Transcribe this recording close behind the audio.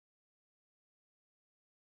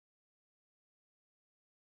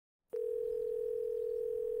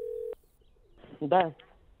Да.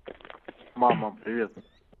 Мама, привет.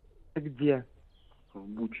 Ты где? В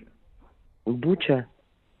Буче. Буча?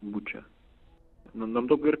 Буча. Нам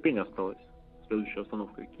только Ирпень осталось. Следующая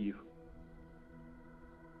остановка Киев.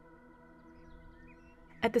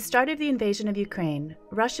 At the start of the invasion of Ukraine,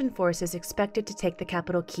 Russian forces expected to take the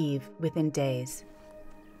capital Kyiv within days.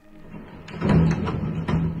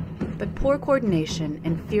 But poor coordination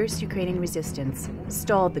and fierce Ukrainian resistance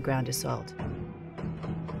stalled the ground assault,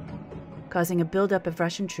 causing a buildup of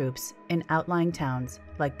Russian troops in outlying towns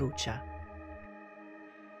like Bucha.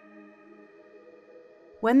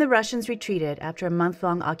 When the Russians retreated after a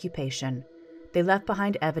month-long occupation, they left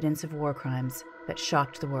behind evidence of war crimes that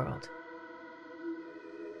shocked the world.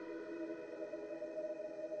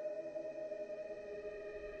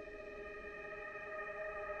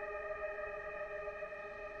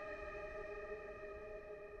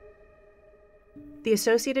 The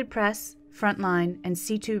Associated Press, Frontline, and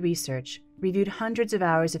SITU Research reviewed hundreds of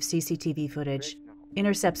hours of CCTV footage,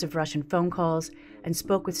 intercepts of Russian phone calls, and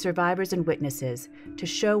spoke with survivors and witnesses to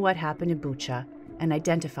show what happened in Bucha and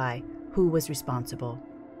identify who was responsible.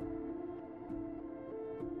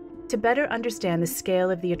 To better understand the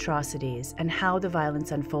scale of the atrocities and how the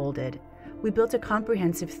violence unfolded, we built a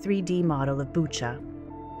comprehensive 3D model of Bucha.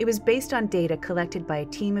 It was based on data collected by a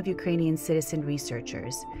team of Ukrainian citizen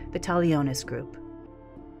researchers, the Talionis Group.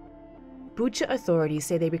 Bucha authorities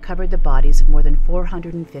say they recovered the bodies of more than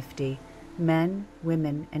 450 men,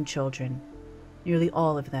 women, and children. Nearly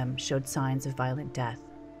all of them showed signs of violent death.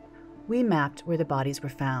 We mapped where the bodies were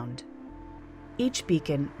found. Each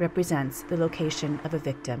beacon represents the location of a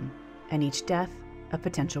victim, and each death a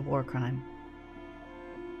potential war crime.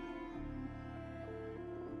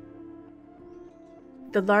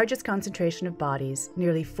 The largest concentration of bodies,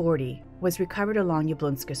 nearly 40, was recovered along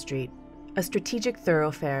Yablunska Street, a strategic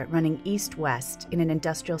thoroughfare running east-west in an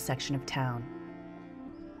industrial section of town.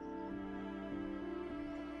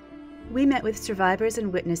 We met with survivors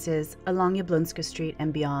and witnesses along Yablunska Street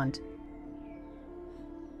and beyond.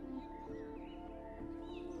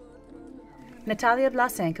 Natalia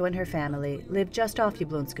Vlasenko and her family lived just off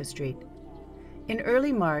Yablunska Street. In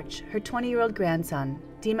early March, her 20-year-old grandson,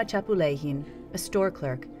 Dima Chapulehin, a store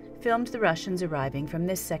clerk, filmed the Russians arriving from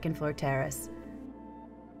this second-floor terrace.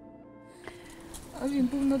 А він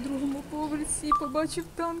був на другому поверсі, побачив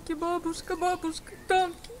танки, бабушка,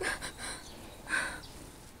 танки.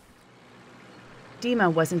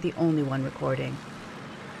 Dima wasn't the only one recording.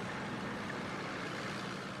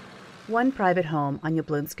 One private home on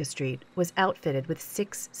Yablunska Street was outfitted with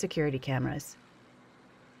 6 security cameras.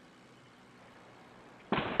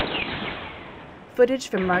 Footage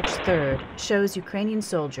from March 3rd shows Ukrainian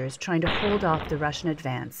soldiers trying to hold off the Russian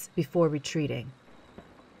advance before retreating.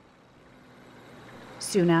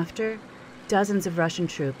 Soon after, dozens of Russian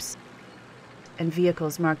troops and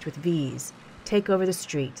vehicles marked with V's take over the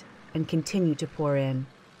street and continue to pour in.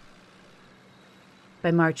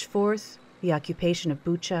 By March 4th, the occupation of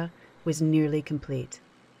Bucha was nearly complete.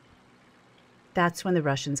 That's when the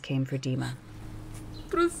Russians came for Dima.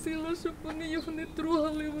 Просила, щоб вони його не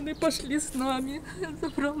трогали, вони пішли з нами,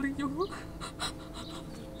 забрали його.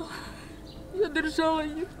 Я держала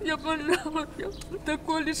їх, я боляла, я до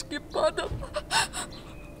колішки падала.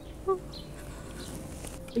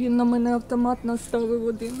 Він на мене автомат наставив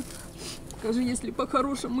один. Каже, якщо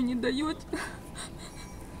по-хорошому не даєте,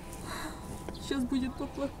 зараз буде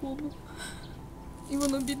по-плохому. І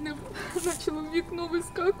воно, бідне, почало в вікно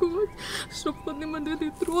вискакувати, щоб вони мене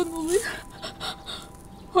не тронули.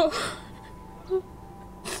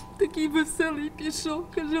 Такий веселий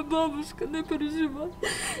пішов, каже, бабушка, не переживай,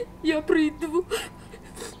 я прийду.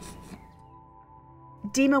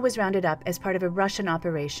 Dima was rounded up as part of a Russian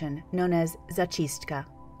operation known as Zachystka,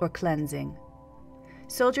 or cleansing.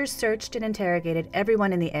 Soldiers searched and interrogated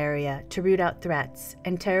everyone in the area to root out threats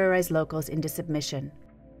and terrorize locals into submission.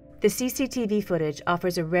 The CCTV footage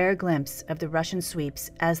offers a rare glimpse of the Russian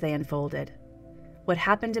sweeps as they unfolded. What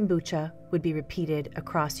happened in Bucha would be repeated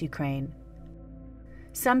across Ukraine.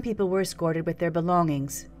 Some people were escorted with their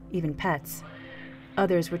belongings, even pets.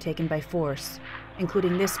 Others were taken by force,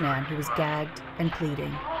 including this man who was gagged and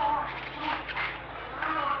pleading.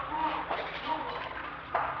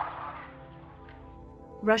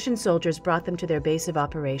 Russian soldiers brought them to their base of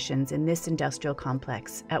operations in this industrial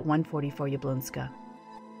complex at 144 Yablunska.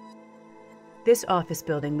 This office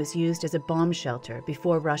building was used as a bomb shelter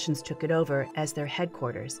before Russians took it over as their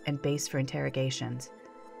headquarters and base for interrogations.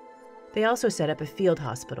 They also set up a field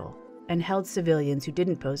hospital and held civilians who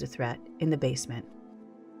didn't pose a threat in the basement.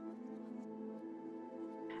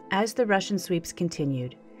 As the Russian sweeps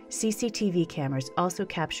continued, CCTV cameras also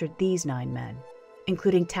captured these 9 men,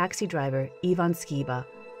 including taxi driver Ivan Skiba,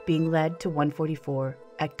 being led to 144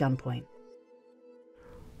 at gunpoint.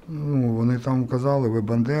 Вони там казали, ви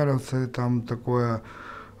бандеровці, там таке,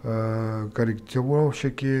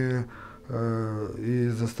 корректировщики, і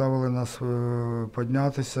заставили нас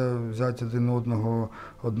піднятися, взяти один одного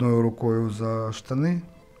одною рукою за штани,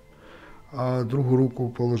 а другу руку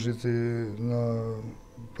положити на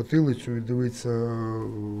потилицю і дивитися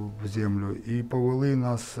в землю. І повели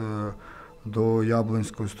нас до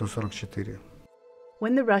Яблонської 144.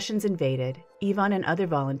 When the Russians invaded, Ivan and other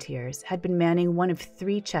volunteers had been manning one of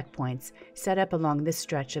 3 checkpoints set up along this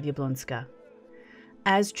stretch of Yablonska.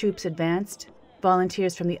 As troops advanced,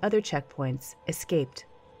 volunteers from the other checkpoints escaped.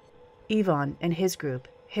 Ivan and his group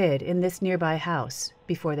hid in this nearby house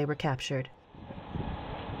before they were captured.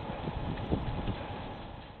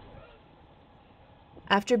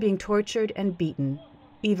 After being tortured and beaten,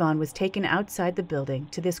 Ivan was taken outside the building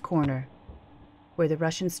to this corner, where the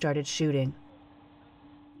Russians started shooting.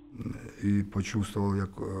 І почувствував,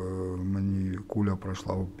 як мені куля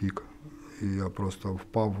пройшла в пік. І я просто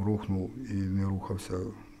впав, рухнув і не рухався,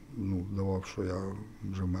 давав, що я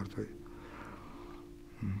вже мертвий.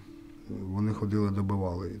 Вони ходили,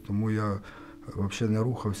 добивали. Тому я взагалі не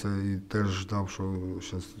рухався і теж ждав, що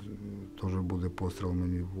зараз теж буде постріл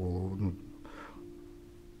мені в голову.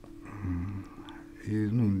 І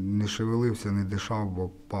не шевелився, не дишав, бо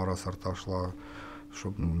пара з рта йшла,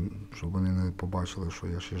 щоб вони не побачили, що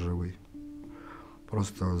я ще живий.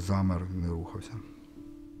 Просто замер, не рухався.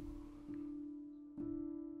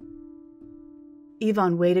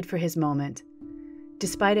 Ivan waited for his moment.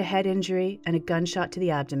 Despite a head injury and a gunshot to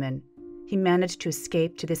the abdomen, he managed to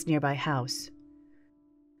escape to this nearby house.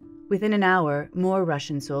 Within an hour, more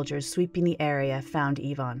Russian soldiers sweeping the area found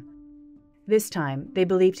Ivan. This time, they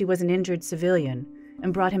believed he was an injured civilian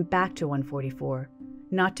and brought him back to 144,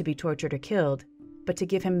 not to be tortured or killed, but to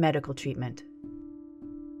give him medical treatment.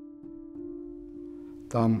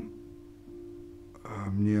 Там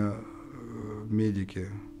мне медики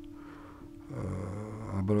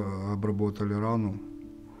обработали рану,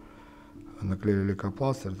 наклеили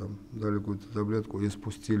лейкопластырь, дали какую-то таблетку и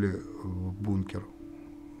спустили в бункер,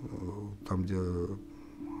 там, где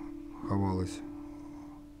ховалось,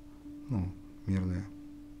 мирные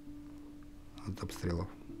от обстрелов.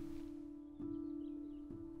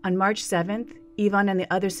 On March 7th, Ivan and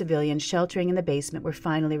the other civilians sheltering in the basement were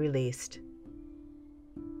finally released.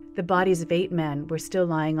 The bodies of 8 men were still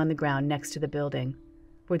lying on the ground next to the building,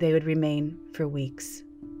 where they would remain for weeks.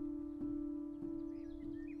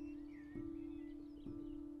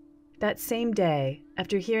 That same day,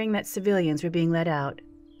 after hearing that civilians were being let out,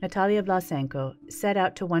 Natalia Vlasenko set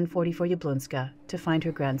out to 144 Yablonska to find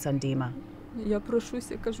her grandson Dima. Я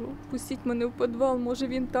прошуся, кажу, пустіть мене в підвал, може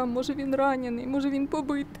він там, може він ранений, може він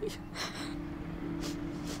побитий.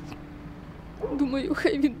 Думаю,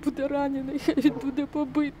 хай він буде ранений, хай він буде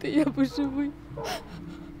побитий, я би живий.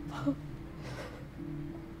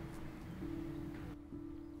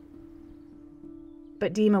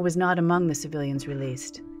 But Dima was not among the civilians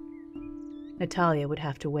released. Natalia would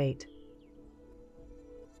have to wait.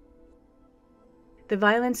 The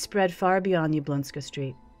violence spread far beyond Yablonska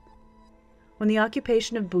Street. When the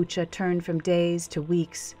occupation of Bucha turned from days to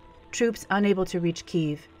weeks, troops unable to reach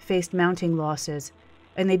Kyiv faced mounting losses,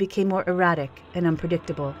 and they became more erratic and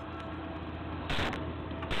unpredictable.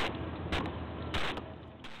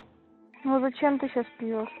 Ну зачем ты сейчас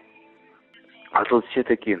пьешь? А тут все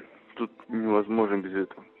такие. Тут невозможно без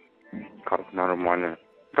этого. Как нормально.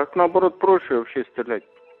 Так наоборот проще вообще стрелять.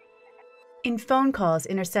 In phone calls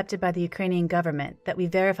intercepted by the Ukrainian government that we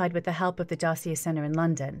verified with the help of the dossier center in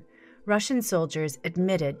London, Russian soldiers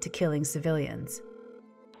admitted to killing civilians.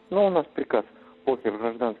 Ну, у нас приказ. Похер,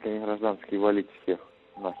 гражданский, не гражданский, валить всех.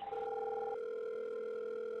 Нахер.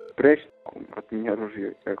 Прячь от меня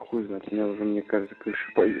ружье. Я хуй знает, у меня уже, мне кажется,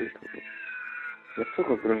 крыша поедет уже. Я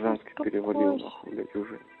столько гражданских перевалил, нахуй, блядь,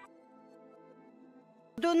 уже.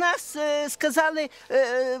 До нас сказали,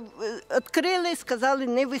 відкрили, сказали,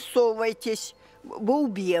 не висовуйтесь, бо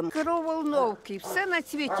уб'ємо. Микроволновки, все на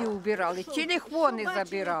світі убирали, телефони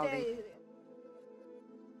забирали.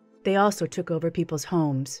 They also took over people's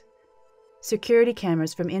homes. Security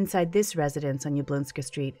cameras from inside this residence on Yablonska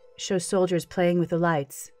Street show soldiers playing with the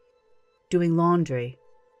lights, doing laundry,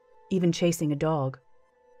 even chasing a dog.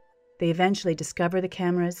 They eventually discover the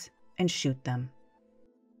cameras and shoot them.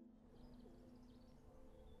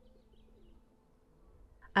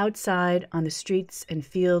 Outside, on the streets and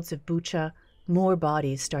fields of Bucha, more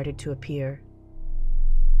bodies started to appear.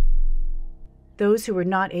 Those who were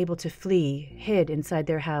not able to flee hid inside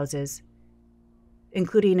their houses,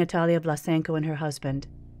 including Natalia Vlasenko and her husband.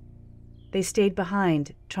 They stayed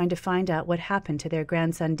behind, trying to find out what happened to their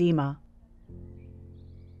grandson Dima.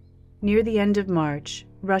 Near the end of March,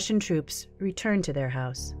 Russian troops returned to their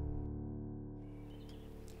house.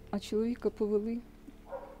 А чоловіка повели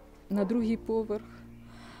на другий поверх.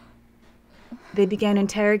 They began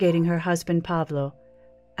interrogating her husband Pavlo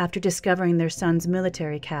after discovering their son's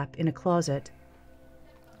military cap in a closet.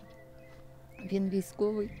 Він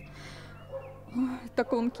військовий.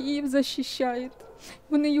 Так он Київ захищає.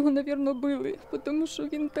 Вони його, мабуть, били, тому що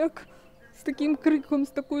він так, з таким криком, з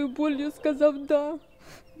такою болью сказав «да».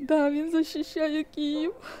 Да, він захищає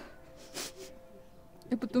Київ.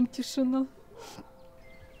 І потім тишина.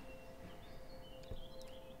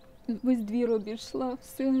 Весь двір обійшла,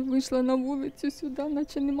 все, вийшла на вулицю сюди,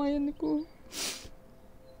 наче немає нікого.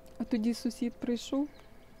 А тоді сусід прийшов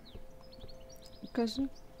і каже,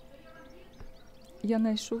 я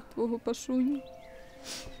знайшов твого Пашуню.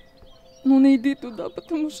 Ну не йди туди,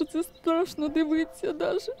 тому що це страшно дивитися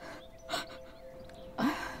навіть.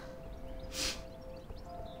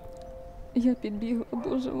 Я підбігла,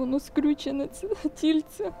 Боже, воно скрючене, це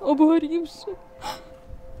тільце, обгорівше.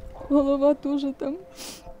 Голова теж там.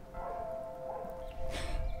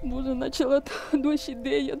 Боже, почала дощ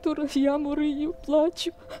іде, я то яму рию,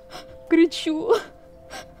 плачу, кричу.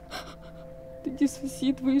 Тоді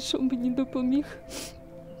сусід вийшов, мені допоміг.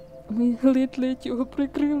 Ми ледь-ледь його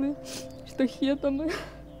прикрили штахетами,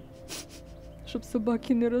 щоб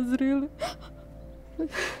собаки не розрили.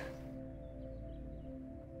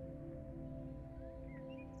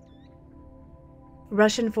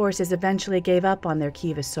 Russian forces eventually gave up on their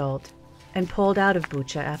Kiev assault and pulled out of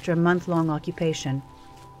Bucha after a month-long occupation.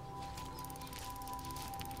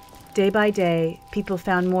 Day by day, people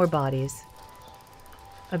found more bodies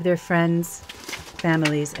of their friends,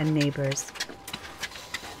 families, and neighbors.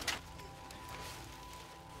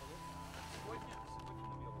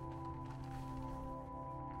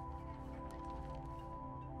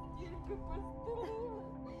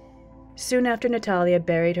 Soon after Natalia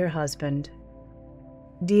buried her husband,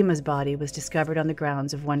 Dima's body was discovered on the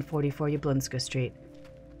grounds of 144 Yablunska Street.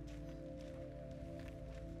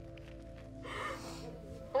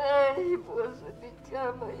 Ай, Боже,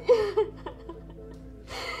 дитя моє.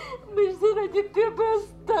 Ми ж заради тебе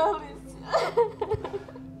осталися.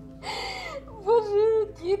 Боже,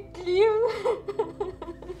 дітлів.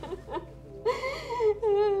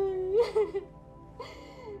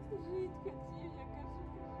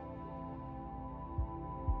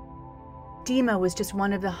 Dima was just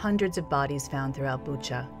one of the hundreds of bodies found throughout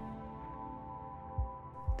Bucha.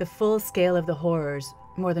 The full scale of the horrors,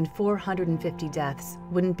 more than 450 deaths,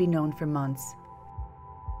 wouldn't be known for months.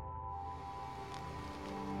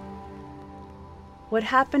 What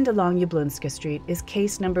happened along Yablunska Street is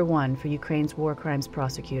case number 1 for Ukraine's war crimes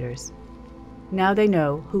prosecutors. Now they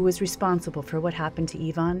know who was responsible for what happened to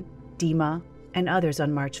Ivan, Dima, and others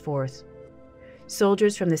on March 4th.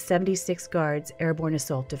 Soldiers from the 76th Guards Airborne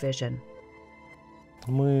Assault Division.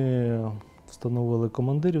 Ми встановили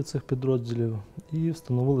командирів цих підрозділів і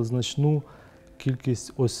встановили значну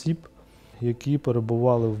кількість осіб, які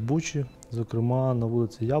перебували в Бучі, зокрема на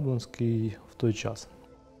вулиці Яблонській в той час.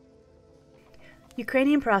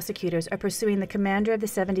 Ukrainian prosecutors are pursuing the commander of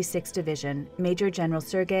the 76th Division, Major General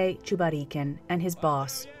Sergei Chubarikin, and his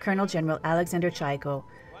boss, Colonel General Alexander Chaiko,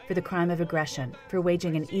 for the crime of aggression, for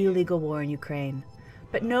waging an illegal war in Ukraine.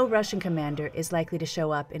 But no Russian commander is likely to show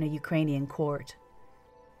up in a Ukrainian court.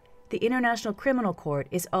 The International Criminal Court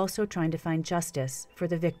is also trying to find justice for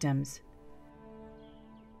the victims.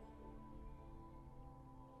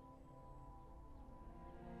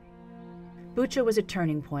 Bucha was a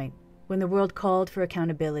turning point when the world called for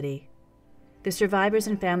accountability. The survivors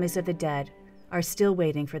and families of the dead are still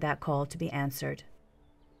waiting for that call to be answered.